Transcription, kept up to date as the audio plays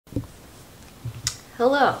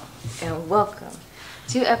Hello and welcome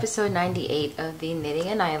to episode 98 of the Knitting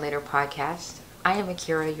Annihilator podcast. I am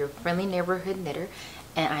Akira, your friendly neighborhood knitter,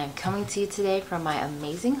 and I am coming to you today from my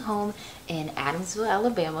amazing home in Adamsville,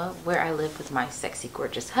 Alabama, where I live with my sexy,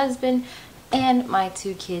 gorgeous husband and my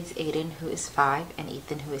two kids, Aiden, who is 5, and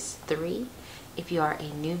Ethan, who is 3. If you are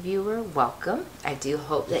a new viewer, welcome. I do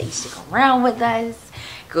hope that you stick around with us,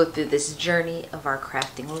 go through this journey of our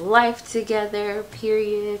crafting life together,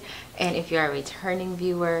 period. And if you're a returning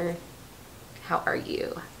viewer, how are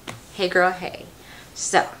you? Hey girl, hey.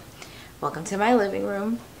 So, welcome to my living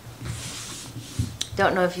room.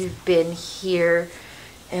 Don't know if you've been here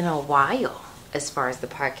in a while as far as the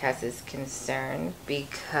podcast is concerned,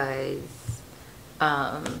 because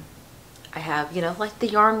I have, like the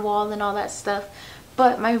yarn wall and all that stuff,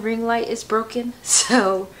 but my ring light is broken,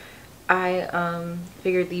 so I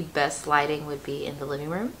figured the best lighting would be in the living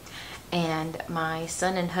room, and my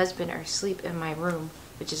son and husband are asleep in my room,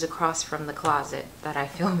 which is across from the closet that I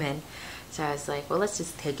film in. So I was like, well, let's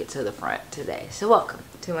just take it to the front today. So welcome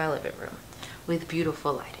to my living room with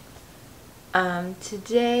beautiful lighting.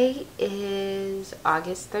 Today is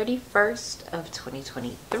August 31st of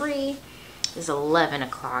 2023. It's 11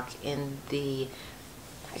 o'clock in the,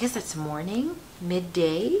 I guess that's morning,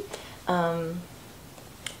 midday,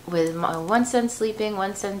 with my one son sleeping,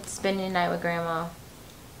 one son spending the night with grandma.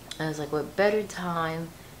 I was like, what better time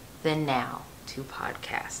than now to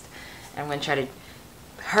podcast? And I'm going to try to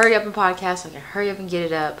hurry up and podcast so I can hurry up and get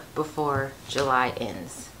it up before July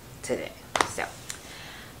ends today. So,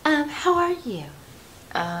 how are you?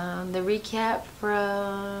 The recap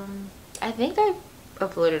from, I think I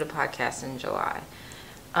uploaded a podcast in July.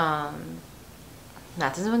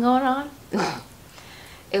 Nothing's been going on.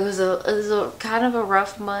 It was a kind of a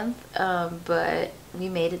rough month, but we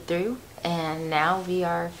made it through, and now we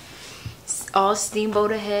are all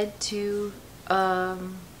steamboat ahead to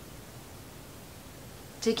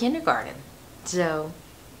kindergarten. So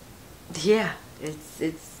yeah,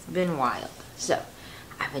 it's been wild. So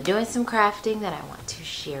I've been doing some crafting that I want to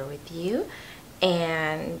share with you,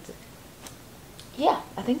 and yeah,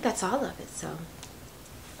 I think that's all of it. So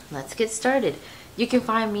let's get started. You can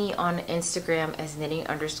find me on Instagram as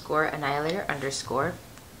knitting_annihilator_.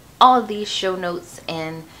 All of these show notes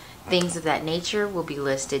and things of that nature will be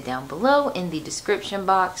listed down below in the description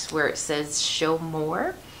box where it says show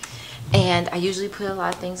more. And I usually put a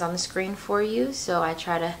lot of things on the screen for you, so I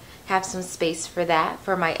try to have some space for that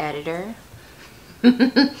for my editor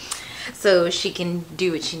so she can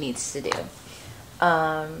do what she needs to do.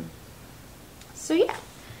 So yeah,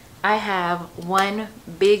 I have one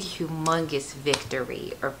big humongous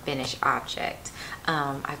victory or finished object.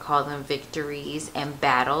 I call them victories and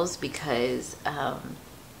battles because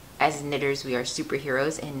as knitters we are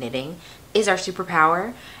superheroes, and knitting is our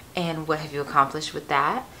superpower. And what have you accomplished with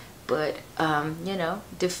that? But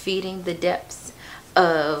defeating the depths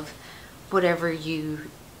of whatever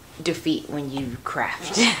you defeat when you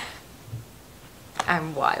craft.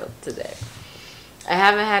 I'm wild today. I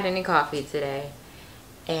haven't had any coffee today,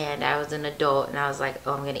 and I was an adult and I was like,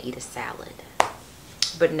 oh, I'm gonna eat a salad,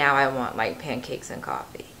 but now I want like pancakes and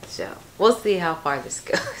coffee. So we'll see how far this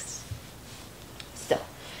goes. So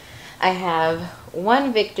I have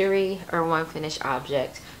one victory or one finished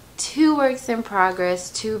object, 2 works in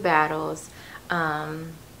progress, 2 battles, a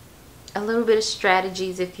little bit of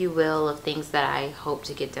strategies, if you will, of things that I hope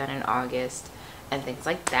to get done in August and things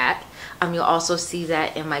like that. You'll also see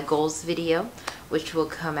that in my goals video, which will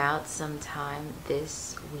come out sometime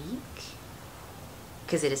this week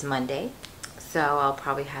because it is Monday. So I'll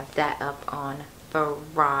probably have that up on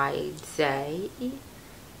Friday.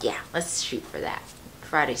 Yeah, let's shoot for that.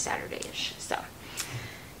 Friday, Saturday-ish. So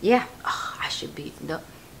yeah, I should be, no,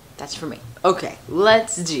 that's for me. Okay,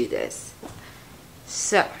 let's do this.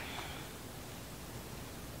 So,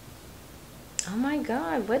 oh my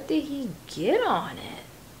God, what did he get on it?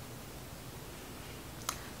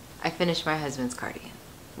 I finished my husband's cardigan.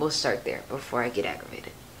 We'll start there before I get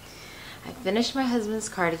aggravated. I finished my husband's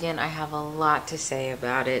cardigan. I have a lot to say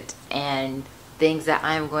about it and things that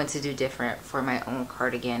I'm going to do different for my own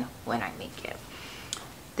cardigan when I make it.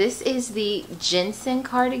 This is the Ginsan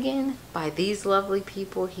cardigan by these lovely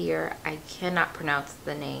people here. I cannot pronounce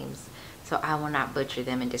the names, so I will not butcher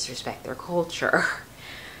them and disrespect their culture.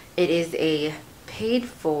 It is a paid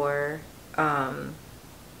for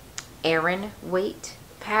Aran weight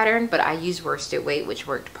pattern, but I used worsted weight, which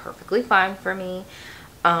worked perfectly fine for me.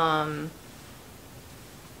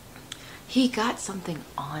 He got something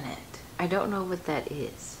on it. I don't know what that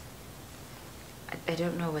is. I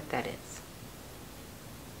don't know what that is.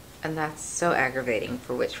 And that's so aggravating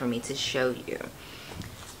for me to show you.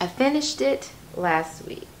 I finished it. last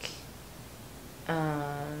week.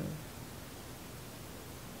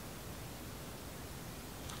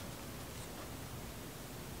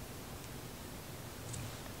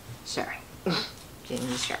 Sorry, getting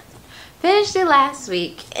distracted. Finished it last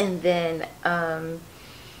week, and then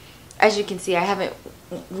as you can see, I haven't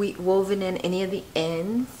woven in any of the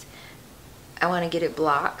ends. I want to get it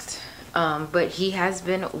blocked, but he has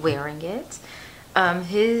been wearing it.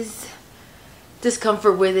 His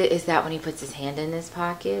discomfort with it is that when he puts his hand in his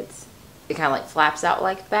pockets, it kind of like flaps out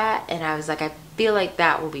like that, and I was like, I feel like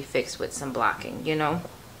that will be fixed with some blocking, you know.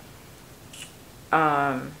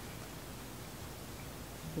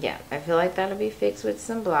 Yeah, I feel like that'll be fixed with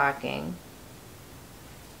some blocking.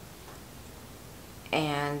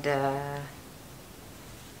 And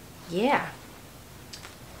yeah,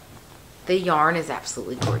 the yarn is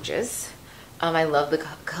absolutely gorgeous. I love the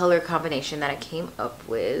color combination that I came up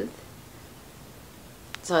with.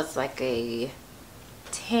 So it's like a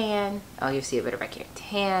tan, oh, you see a bit back here,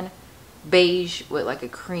 tan beige with like a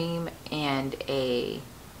cream and a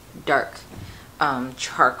dark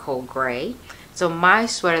charcoal gray. So my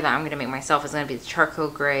sweater that I'm going to make myself is going to be the charcoal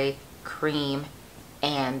gray, cream,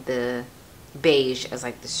 and the beige as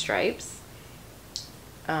like the stripes.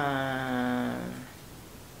 And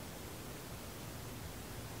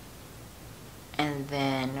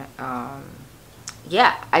then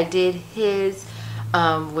yeah, I did his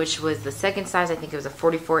which was the second size. I think it was a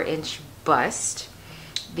 44-inch bust.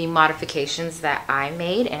 The modifications that I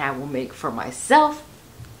made and I will make for myself,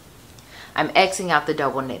 I'm Xing out the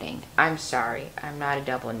double knitting. I'm sorry, I'm not a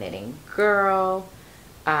double knitting girl.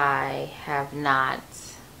 I have not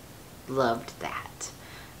loved that.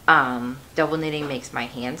 Double knitting makes my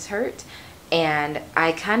hands hurt, and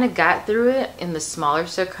I kind of got through it in the smaller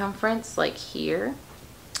circumference, like here.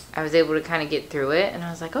 I was able to kind of get through it, and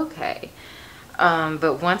I was like, okay.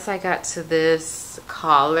 But once I got to this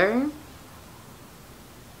collar,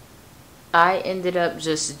 I ended up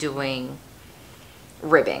just doing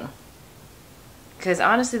ribbing. Because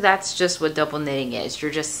honestly, that's just what double knitting is.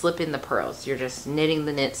 You're just slipping the pearls. You're just knitting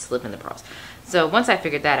the knit, slipping the pearls. So once I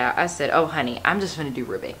figured that out, I said, oh honey, I'm just going to do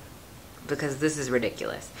ribbing. Because this is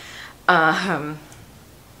ridiculous. Also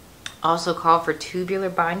called for tubular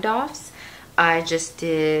bind-offs. I just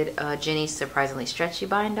did Jenny's surprisingly stretchy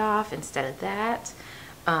bind-off instead of that.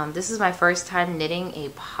 This is my first time knitting a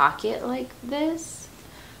pocket like this.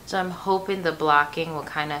 So I'm hoping the blocking will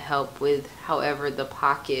kind of help with however the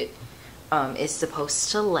pocket is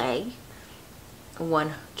supposed to lay.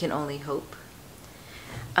 One can only hope.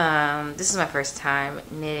 This is my first time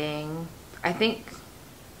knitting. I think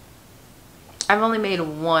I've only made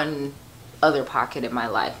one other pocket in my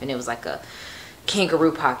life, and it was like a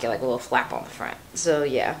kangaroo pocket, like a little flap on the front. So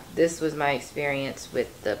yeah, this was my experience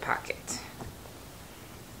with the pocket.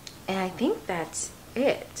 And I think that's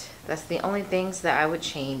it. That's the only things that I would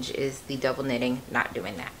change, is the double knitting, not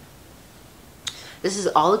doing that. This is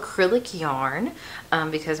all acrylic yarn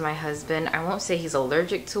because my husband, I won't say he's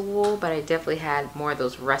allergic to wool, but I definitely had more of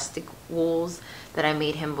those rustic wools that I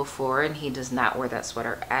made him before, and he does not wear that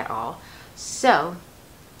sweater at all. So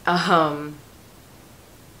I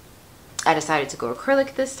decided to go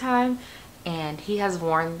acrylic this time, and he has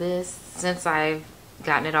worn this since I've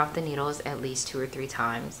gotten it off the needles at least 2 or 3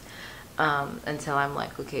 times until I'm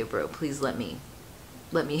like, okay bro, please let me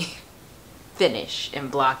finish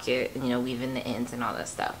and block it, and you know, weave in the ends and all that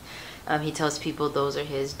stuff. He tells people those are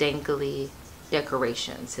his dangly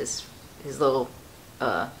decorations, his little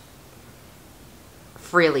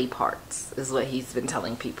frilly parts is what he's been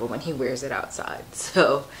telling people when he wears it outside.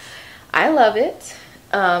 So I love it.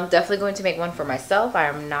 Definitely going to make one for myself. I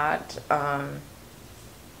am not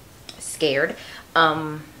scared.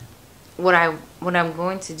 What I'm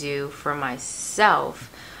going to do for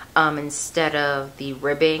myself, instead of the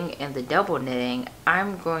ribbing and the double knitting,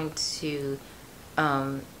 I'm going to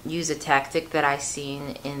use a tactic that I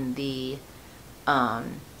seen in the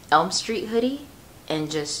Elm Street hoodie,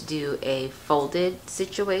 and just do a folded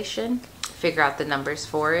situation, figure out the numbers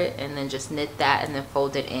for it, and then just knit that and then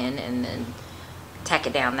fold it in and then tack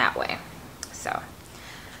it down that way. So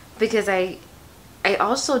because I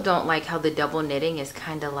also don't like how the double knitting is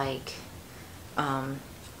kind of like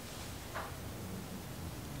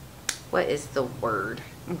what is the word,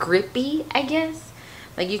 grippy, I guess.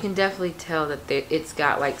 Like you can definitely tell that it's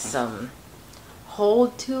got like some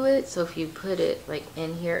hold to it. So if you put it like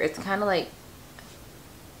in here, it's kind of like,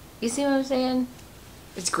 you see what I'm saying?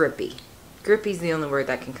 It's grippy. Grippy is the only word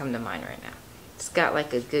that can come to mind right now. It's got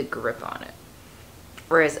like a good grip on it.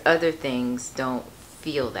 Whereas other things don't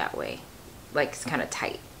feel that way. Like it's kind of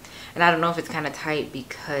tight. And I don't know if it's kind of tight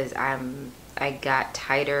because I I got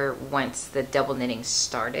tighter once the double knitting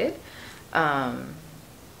started. But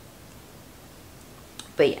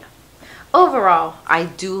yeah, overall, I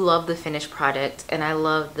do love the finished product, and I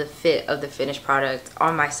love the fit of the finished product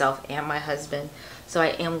on myself and my husband. So I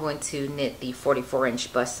am going to knit the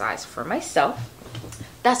 44-inch bust size for myself.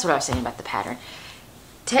 That's what I was saying about the pattern.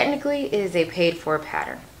 Technically, it is a paid-for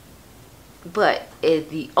pattern, but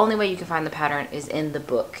the only way you can find the pattern is in the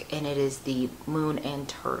book, and it is the Moon and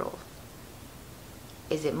Turtle.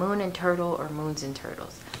 Is it Moon and Turtle or Moons and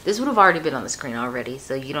Turtles? This would have already been on the screen already,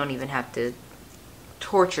 so you don't even have to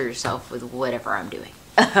torture yourself with whatever I'm doing.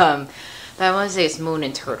 But I want to say it's Moon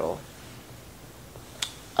and Turtle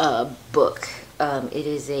book. It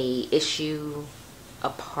is a issue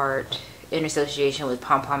apart in association with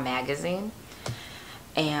Pom Pom magazine,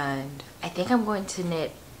 and I think I'm going to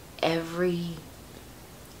knit everything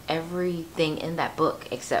in that book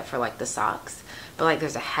except for like the socks. But like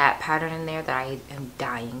there's a hat pattern in there that I am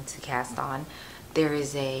dying to cast on. There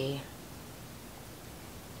is a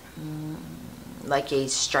like a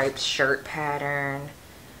striped shirt pattern.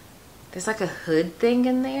 There's like a hood thing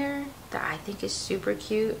in there that I think is super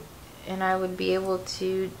cute and I would be able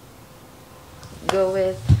to go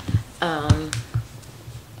with.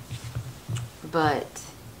 But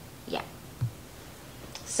yeah,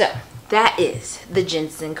 so that is the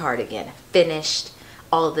Ginsan cardigan, finished,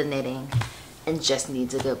 all the knitting, and just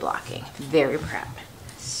needs a good blocking. Very proud.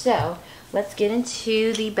 So let's get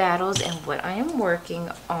into the battles and what I am working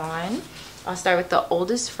on. I'll start with the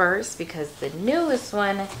oldest first because the newest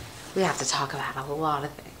one we have to talk about a lot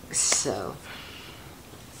of things. So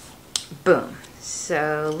boom.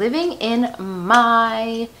 So living in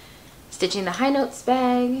my Stitching the High Notes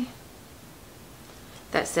bag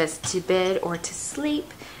that says to bed or to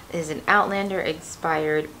sleep is an Outlander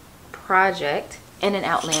inspired project and an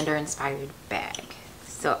Outlander inspired bag.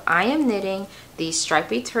 So I am knitting the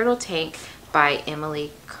Stripey Turtle Tank by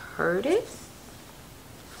Emily Curtis.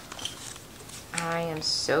 I am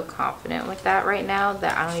so confident with that right now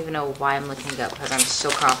that I don't even know why I'm looking it up, because I'm so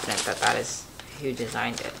confident that that is who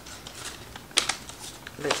designed it.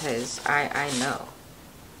 Because I know.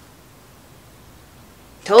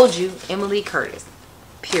 Told you, Emily Curtis.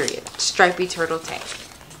 Period. Stripey Turtle Tank.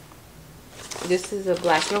 This is a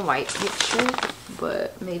black and white picture,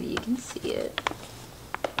 but maybe you can see it.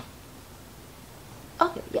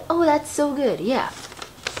 Okay, yeah. Oh, that's so good. Yeah.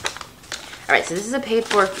 Alright, so this is a paid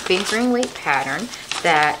for fingering weight pattern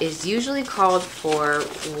that is usually called for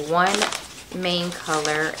one main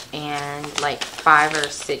color and like 5 or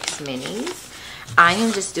 6 minis. I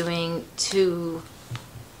am just doing two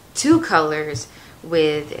colors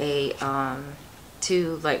with a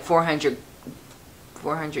two like 400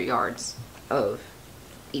 yards of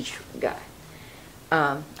each guy.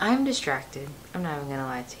 I'm distracted. I'm not even gonna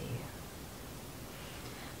lie to you.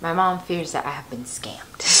 My mom fears that I have been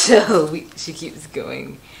scammed, so she keeps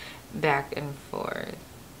going back and forth.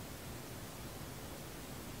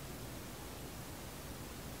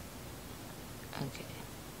 Okay.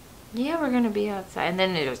 Yeah, we're gonna be outside. And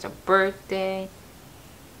then it was a birthday.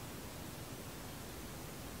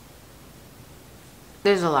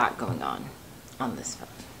 There's a lot going on this phone.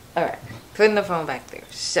 Alright, putting the phone back there.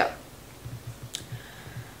 So,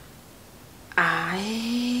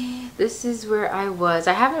 this is where I was.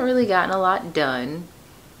 I haven't really gotten a lot done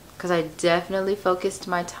because I definitely focused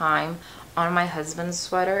my time on my husband's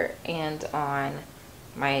sweater and on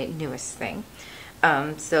my newest thing.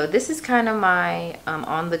 So this is kind of my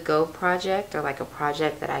on-the-go project, or like a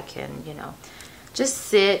project that I can, you know, just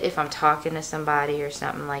sit if I'm talking to somebody or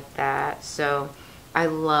something like that. So I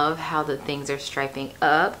love how the things are striping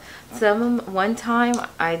up. One time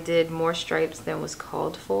I did more stripes than was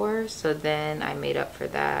called for, so then I made up for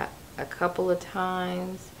that a couple of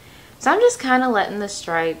times. So I'm just kind of letting the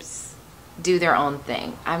stripes do their own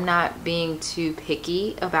thing. I'm not being too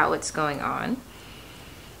picky about what's going on.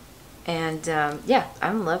 And yeah,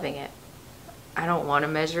 I'm loving it. I don't want to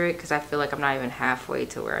measure it because I feel like I'm not even halfway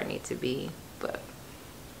to where I need to be. But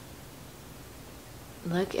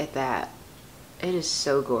look at that. It is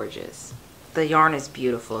so gorgeous. The yarn is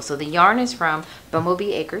beautiful. So the yarn is from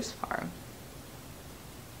Bumblebee Acres Farm.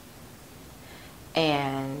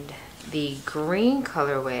 And the green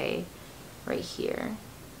colorway right here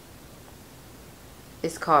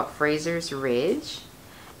is called Fraser's Ridge.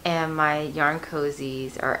 And my yarn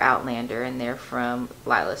cozies are Outlander, and they're from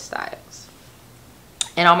Lila Styles.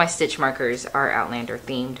 And all my stitch markers are Outlander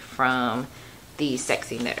themed from the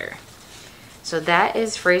Sexy Knitter. So that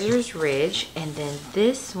is Fraser's Ridge. And then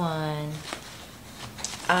this one,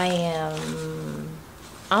 I am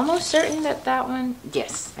almost certain that one,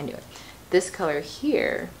 yes, I knew it. This color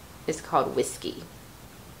here It's called Whiskey.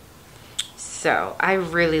 So I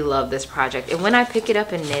really love this project, and when I pick it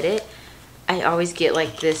up and knit it, I always get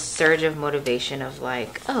like this surge of motivation of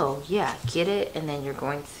like, oh yeah, get it, and then you're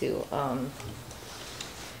going to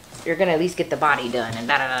at least get the body done, and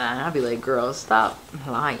da da da. And I'll be like, girl, stop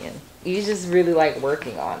lying. You just really like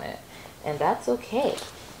working on it, and that's okay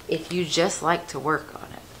if you just like to work on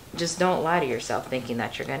it. Just don't lie to yourself thinking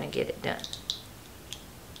that you're gonna get it done.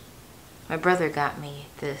 My brother got me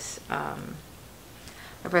this.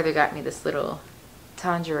 My brother got me this little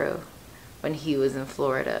Tanjiro when he was in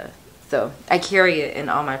Florida. So I carry it in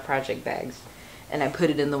all my project bags, and I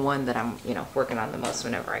put it in the one that I'm, you know, working on the most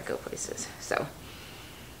whenever I go places. So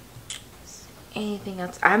anything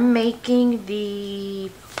else? I'm making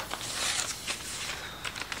the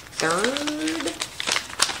third.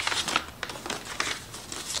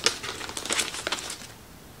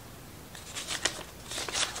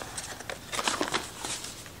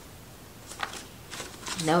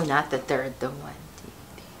 No, not the third, the one.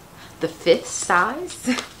 The fifth size,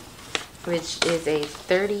 which is a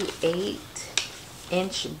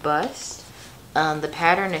 38-inch bust. The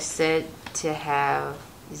pattern is said to have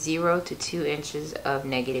 0 to 2 inches of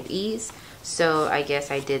negative ease. So I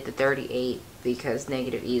guess I did the 38 because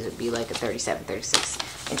negative ease would be like a 37,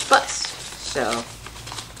 36-inch bust. So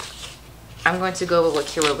I'm going to go with what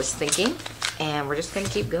Kira was thinking, and we're just going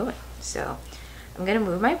to keep going. So I'm going to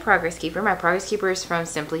move my progress keeper. My progress keeper is from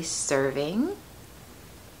Simply Serving.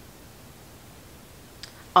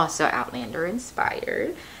 Also Outlander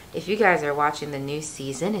inspired. If you guys are watching the new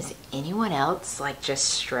season, is anyone else like just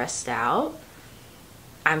stressed out?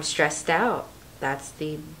 I'm stressed out. That's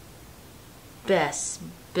the best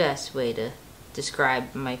way to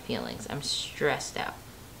describe my feelings. I'm stressed out.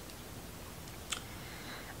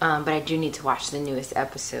 But I do need to watch the newest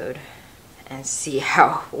episode and see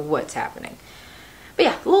what's happening. But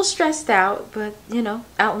yeah, a little stressed out, but you know,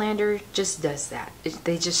 Outlander just does that.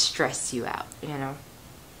 They just stress you out, you know.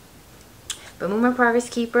 But move my progress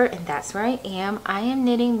keeper, and that's where I am. I am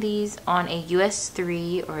knitting these on a US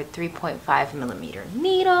 3 or 3.5 millimeter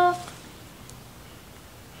needle.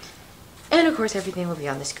 And of course, everything will be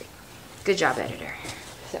on the screen. Good job, editor.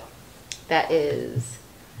 So that is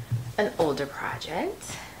an older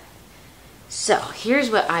project. So here's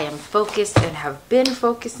what I am focused and have been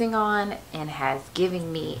focusing on, and has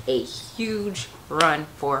given me a huge run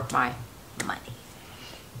for my money.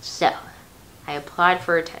 So I applied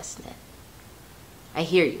for a test knit. I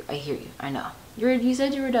hear you, I know. You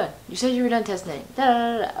said you were done. You said you were done test knitting. Da,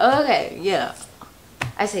 da, da, da. Okay, yeah.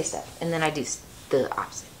 I say stuff and then I do the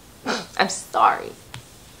opposite. I'm sorry.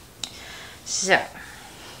 So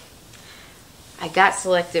I got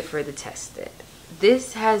selected for the test knit.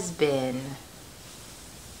 This has been,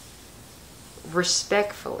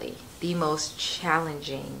 respectfully, the most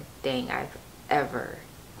challenging thing I've ever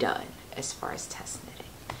done as far as test knitting.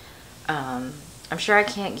 I'm sure I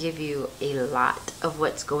can't give you a lot of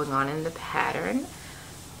what's going on in the pattern,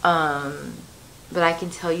 but I can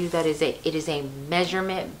tell you that it is a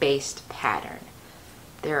measurement-based pattern.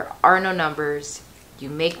 There are no numbers. You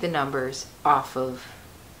make the numbers off of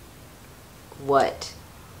what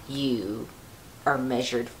you are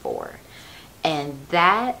measured for, and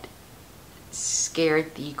that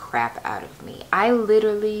scared the crap out of me. I've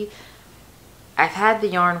had the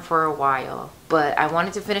yarn for a while, but I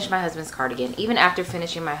wanted to finish my husband's cardigan. Even after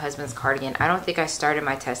finishing my husband's cardigan, I don't think I started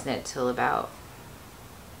my test knit till about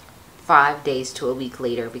 5 days to a week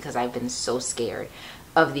later, because I've been so scared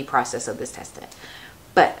of the process of this test knit.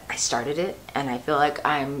 But I started it, and I feel like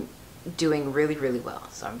I'm doing really, really well,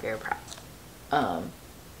 so I'm very proud.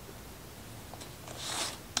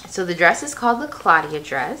 So the dress is called the Claudia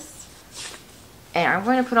dress. And I'm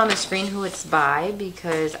going to put on the screen who it's by,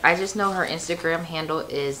 because I just know her Instagram handle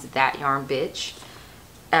is that yarn bitch.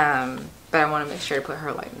 But I want to make sure to put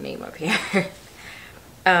her like name up here.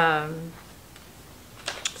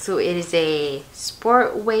 So it is a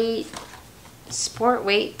sport weight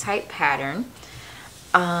type pattern.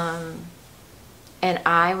 And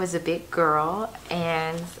I was a big girl,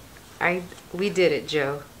 and we did it,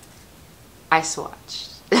 Joe. I swatched.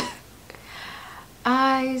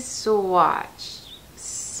 I swatched.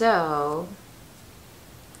 So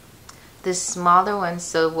the smaller one,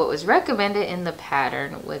 so what was recommended in the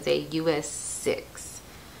pattern was a US 6,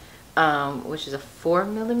 which is a 4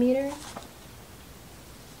 millimeter.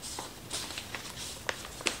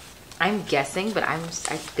 I'm guessing, but I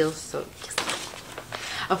feel so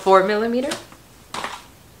a 4 millimeter.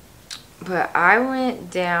 But I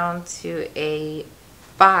went down to a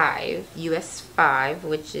 5, US 5,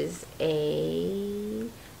 which is a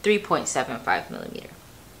 3.75 millimeter.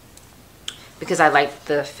 because I like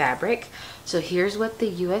the fabric. So here's what the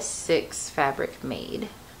US 6 fabric made.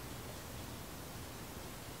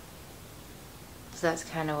 So that's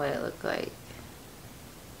kind of what it looked like.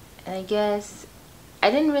 And I guess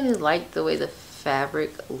I didn't really like the way the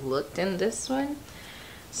fabric looked in this one.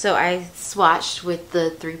 So I swatched with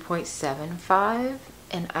the 3.75,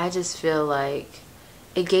 and I just feel like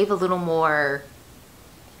it gave a little more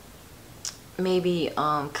maybe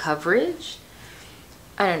coverage.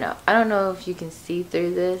 I don't know. I don't know if you can see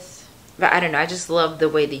through this, but I don't know. I just love the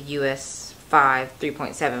way the US 5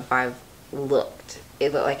 3.75 looked.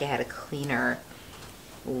 It looked like it had a cleaner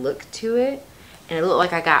look to it, and it looked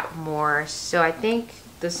like I got more. So I think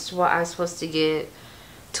this I was supposed to get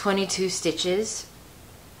 22 stitches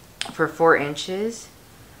for 4 inches.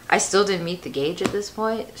 I still didn't meet the gauge at this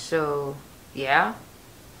point, so yeah.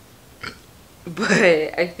 But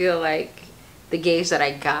I feel like the gauge that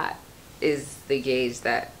I got is the gauge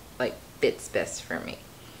that like fits best for me.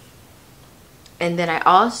 And then I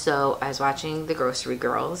was watching The Grocery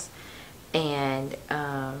Girls, and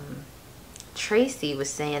Tracy was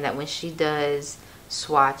saying that when she does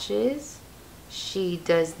swatches, she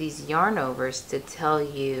does these yarn overs to tell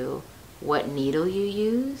you what needle you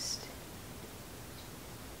used.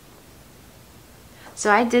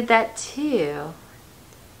 So I did that too.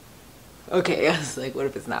 Okay, I was like, what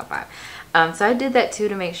if it's not 5? So I did that too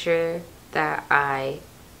to make sure that I,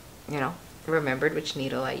 remembered which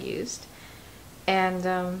needle I used. And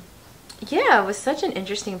yeah, it was such an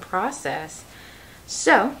interesting process.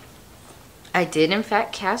 So I did in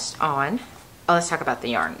fact cast on. Oh, let's talk about the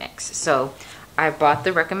yarn next. So I bought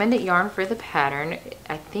the recommended yarn for the pattern.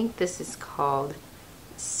 I think this is called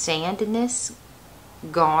Sandness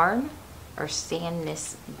Garn or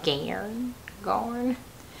Sandness Garn.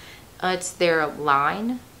 It's their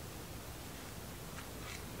line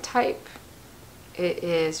type. It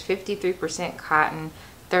is 53% cotton,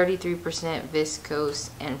 33% viscose,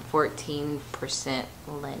 and 14%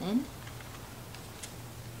 linen.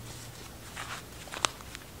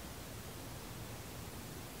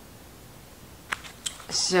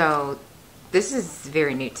 So this is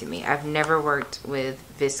very new to me. I've never worked with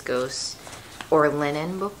viscose or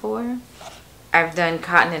linen before. I've done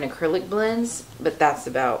cotton and acrylic blends, but that's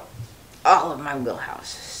about all of my wheelhouse.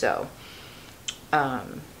 So I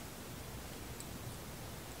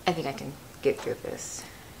think I can get through this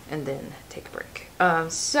and then take a break.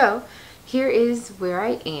 So here is where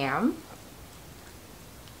I am.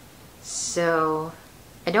 So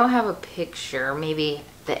I don't have a picture. Maybe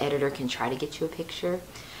the editor can try to get you a picture.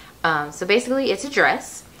 So basically it's a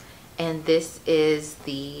dress, and this is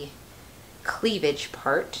the cleavage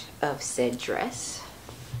part of said dress.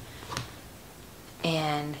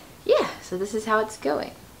 And yeah, so this is how it's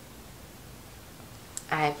going.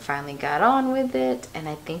 I finally got on with it, and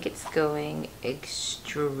I think it's going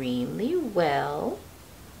extremely well.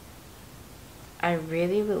 I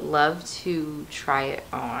really would love to try it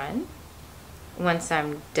on once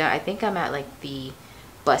I'm done. I think I'm at like the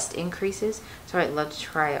bust increases, so I'd love to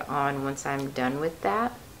try it on once I'm done with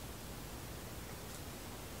that.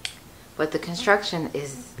 But the construction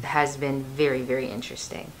has been very, very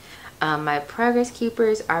interesting. My progress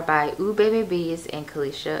keepers are by Ubebe Beads and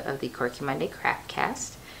Kalisha of the Corky Monday Craft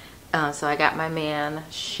Cast. So I got my man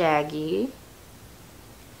Shaggy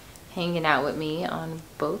hanging out with me on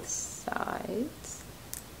both sides.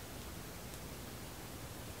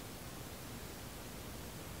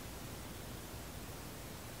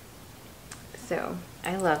 So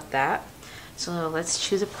I love that. So let's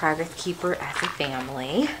choose a progress keeper as a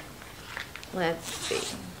family. Let's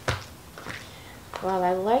see. Well,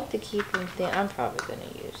 I like to keep them thin. I'm probably going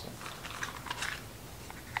to use them.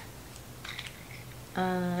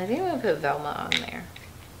 I think I'm going to put Velma on there.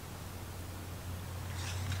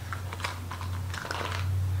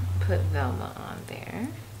 Put Velma on there.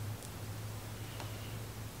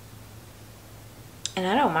 And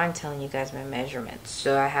I don't mind telling you guys my measurements.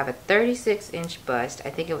 So I have a 36-inch bust.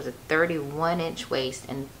 I think it was a 31-inch waist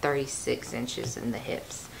and 36 inches in the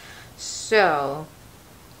hips. So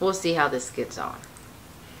we'll see how this gets on.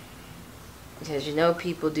 Because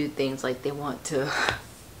people do things like they want to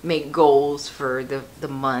make goals for the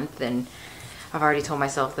month, and I've already told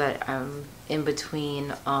myself that I'm in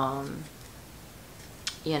between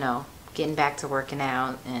getting back to working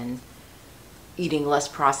out and eating less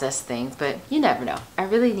processed things, but you never know. I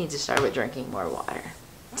really need to start with drinking more water.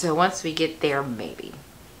 So once we get there, maybe.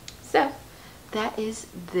 So that is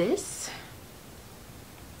this.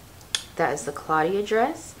 That is the Claudia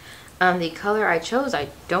dress. The color I chose, I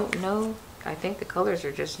don't know. I think the colors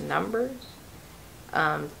are just numbers.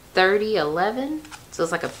 3011. So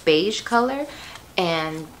it's like a beige color.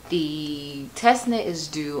 And the test knit is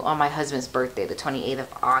due on my husband's birthday, the 28th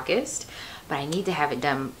of August. But I need to have it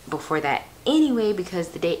done before that anyway, because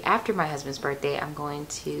the day after my husband's birthday, I'm going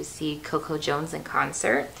to see Coco Jones in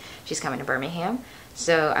concert. She's coming to Birmingham.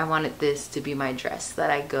 So I wanted this to be my dress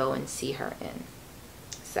that I go and see her in.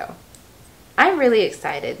 So I'm really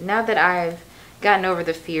excited. Now that I've gotten over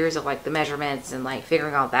the fears of like the measurements and like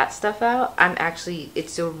figuring all that stuff out,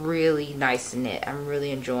 it's a really nice knit. I'm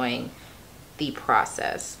really enjoying the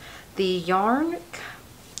process. The yarn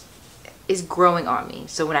is growing on me.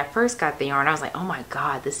 So when I first got the yarn, I was like, oh my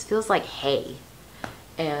god, this feels like hay.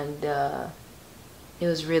 And it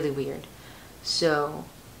was really weird. So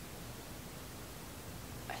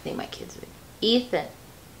I think my kids would. Ethan.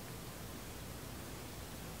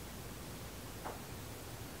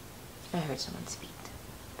 I heard someone speak.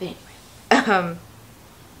 But anyway.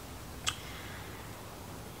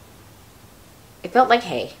 It felt like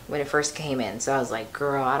hay when it first came in. So I was like,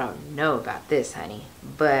 girl, I don't know about this, honey.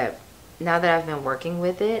 But now that I've been working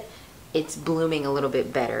with it, it's blooming a little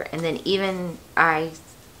bit better. And then even I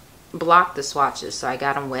blocked the swatches, so I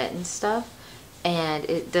got them wet and stuff. And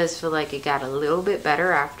it does feel like it got a little bit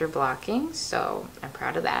better after blocking. So I'm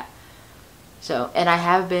proud of that. So, and I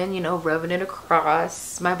have been, you know, rubbing it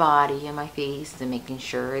across my body and my face and making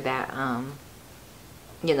sure that,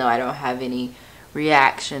 you know, I don't have any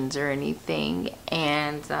reactions or anything.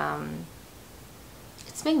 And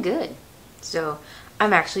it's been good. So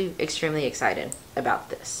I'm actually extremely excited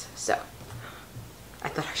about this. So I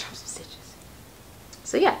thought I'd show some stitches.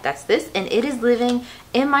 So yeah, that's this, and it is living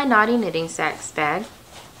in my Naughty Knitting Sacks bag.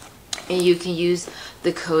 And you can use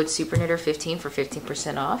the code SuperKnitter15 for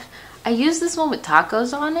 15% off. I use this one with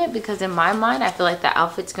tacos on it because in my mind, I feel like the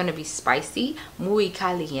outfit's going to be spicy, muy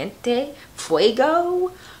caliente,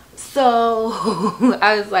 fuego. So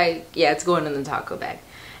I was like, yeah, it's going in the taco bag.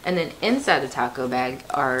 And then inside the taco bag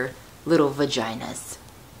are little vaginas.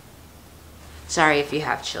 Sorry if you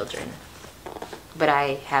have children, but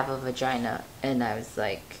I have a vagina, and I was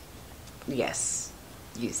like, yes,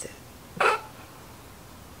 use it.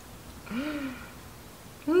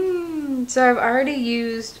 So I've already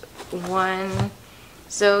used one.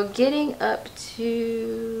 So getting up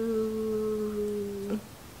to,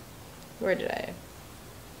 where did I?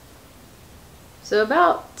 So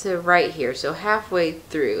about to right here. So halfway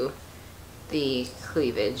through the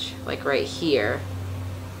cleavage, like right here,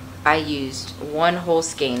 I used one whole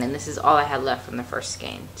skein, and this is all I had left from the first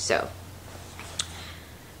skein. So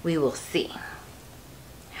we will see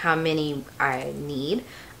how many I need.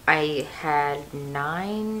 I had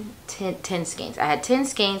 10 skeins. I had 10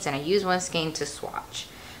 skeins, and I used one skein to swatch.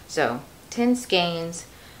 So 10 skeins.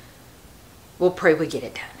 We'll pray we get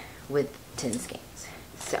it done with 10 skeins.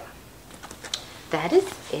 So that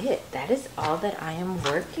is it. That is all that I am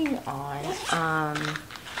working on.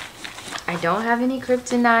 I don't have any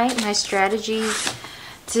kryptonite. My strategy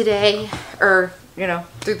today, or you know,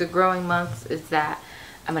 through the growing months, is that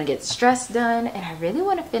I'm gonna get stress done, and I really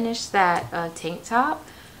want to finish that tank top,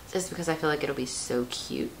 just because I feel like it'll be so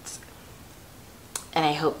cute. And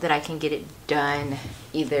I hope that I can get it done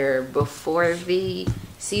either before the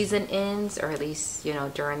season ends, or at least, you know,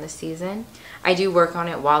 during the season. I do work on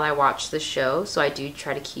it while I watch the show, so I do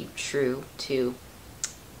try to keep true to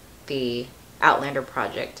the Outlander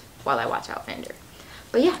project while I watch Outlander.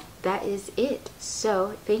 But yeah, that is it.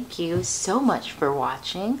 So thank you so much for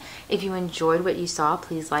watching. If you enjoyed what you saw,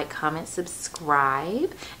 please like, comment,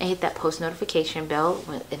 subscribe, and hit that post notification bell,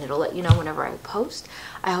 and it'll let you know whenever I post.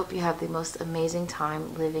 I hope you have the most amazing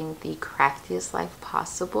time living the craftiest life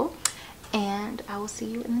possible, and I will see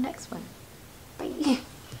you in the next one. Bye.